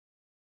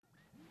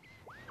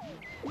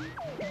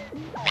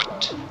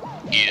What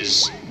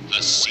is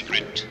the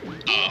secret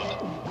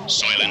of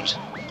Soylent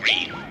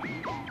Green?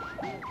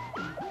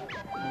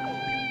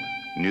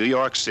 New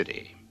York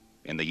City,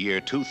 in the year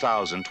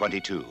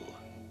 2022.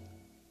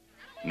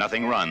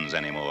 Nothing runs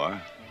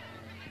anymore.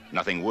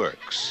 Nothing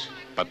works.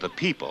 But the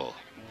people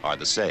are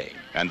the same.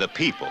 And the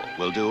people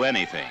will do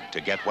anything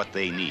to get what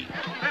they need.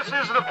 This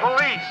is the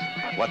police.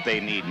 What they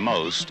need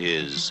most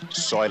is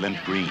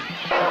Soylent Green.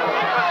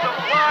 The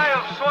supply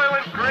of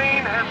Soylent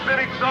Green has been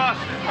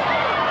exhausted.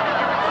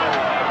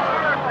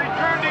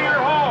 Return to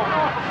your home.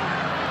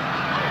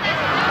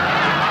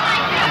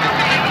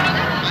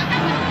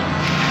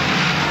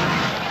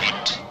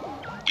 What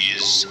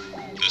is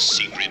the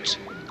secret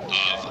of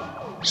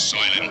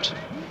Soylent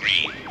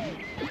Green?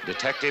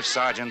 Detective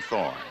Sergeant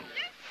Thorne.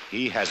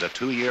 He has a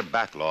 2-year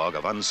backlog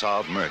of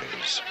unsolved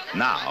murders.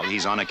 Now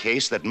he's on a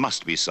case that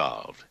must be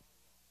solved.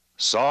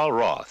 Saul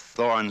Roth,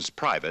 Thorne's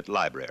private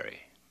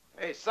library.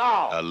 Hey,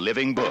 Saul. A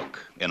living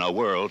book in a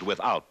world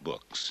without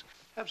books.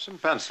 Have some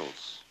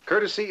pencils,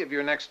 courtesy of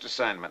your next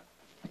assignment.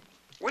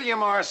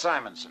 William R.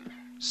 Simonson.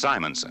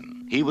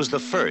 Simonson. He was the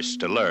first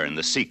to learn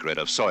the secret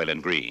of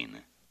Soylent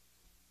Green.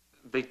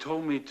 They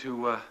told me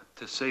to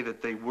say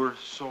that they were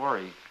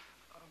sorry,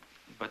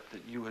 but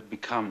that you had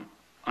become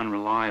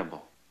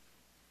unreliable.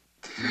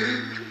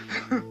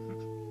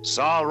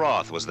 Saul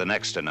Roth was the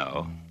next to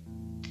know.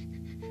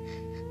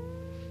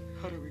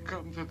 How do we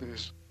come to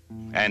this?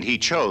 And he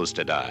chose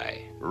to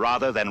die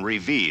rather than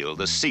reveal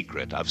the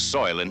secret of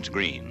Soylent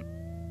Green.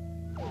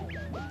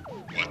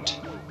 What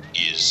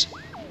is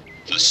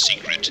the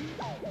secret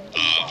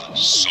of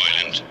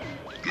Soylent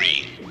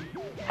Green?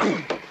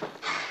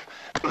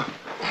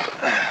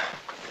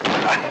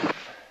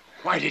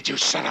 Why did you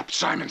set up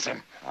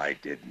Simonson? I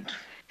didn't.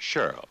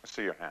 Cheryl.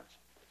 See your hands.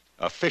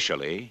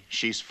 Officially,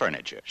 she's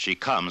furniture. She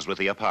comes with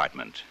the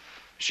apartment.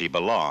 She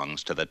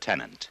belongs to the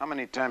tenant. How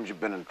many times you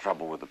been in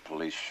trouble with the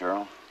police,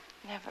 Cheryl?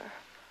 Never.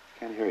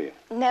 Can't hear you.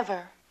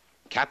 Never.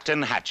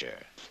 Captain Hatcher.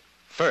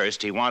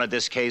 First, he wanted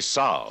this case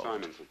solved.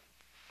 Simonson,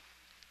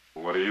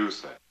 what do you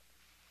say?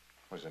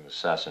 It was an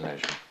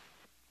assassination.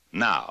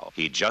 Now,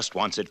 he just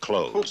wants it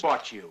Who closed.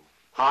 bought you?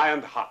 High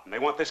and hot, and they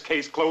want this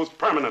case closed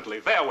permanently.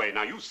 Their way.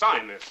 Now, you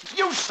sign this.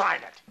 You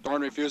sign it!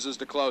 Thorne refuses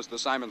to close the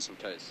Simonson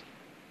case.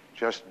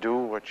 Just do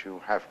what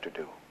you have to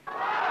do.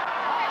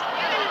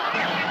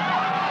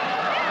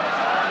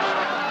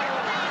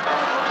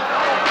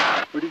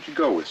 Where did you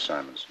go with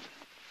Simonson?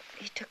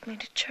 He took me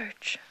to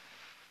church.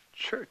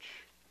 Church.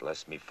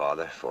 Bless me,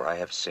 Father, for I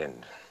have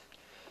sinned.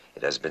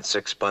 It has been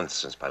 6 months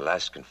since my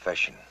last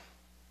confession.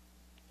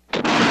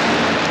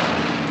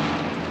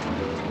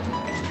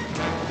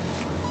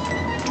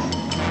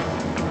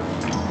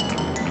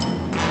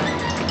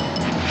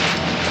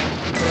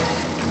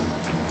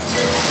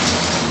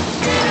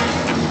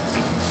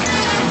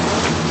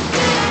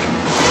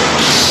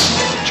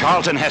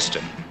 Charlton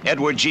Heston,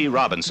 Edward G.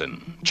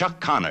 Robinson, Chuck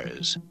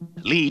Connors,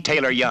 Lee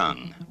Taylor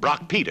Young,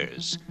 Brock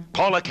Peters,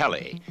 Paula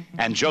Kelly,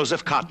 and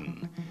Joseph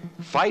Cotton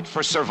fight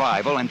for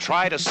survival and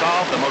try to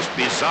solve the most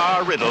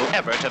bizarre riddle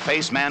ever to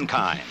face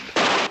mankind.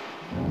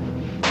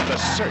 The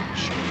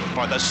search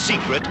for the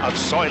secret of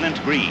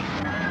Soylent Green.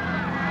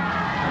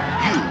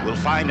 You will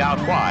find out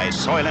why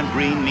Soylent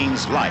Green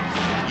means life.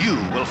 You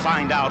will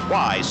find out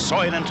why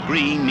Soylent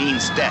Green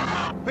means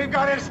death. We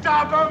gotta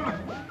stop him.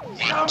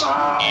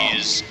 What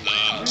is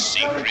the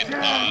secret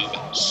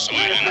of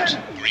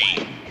Soylent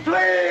Green?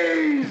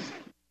 Please.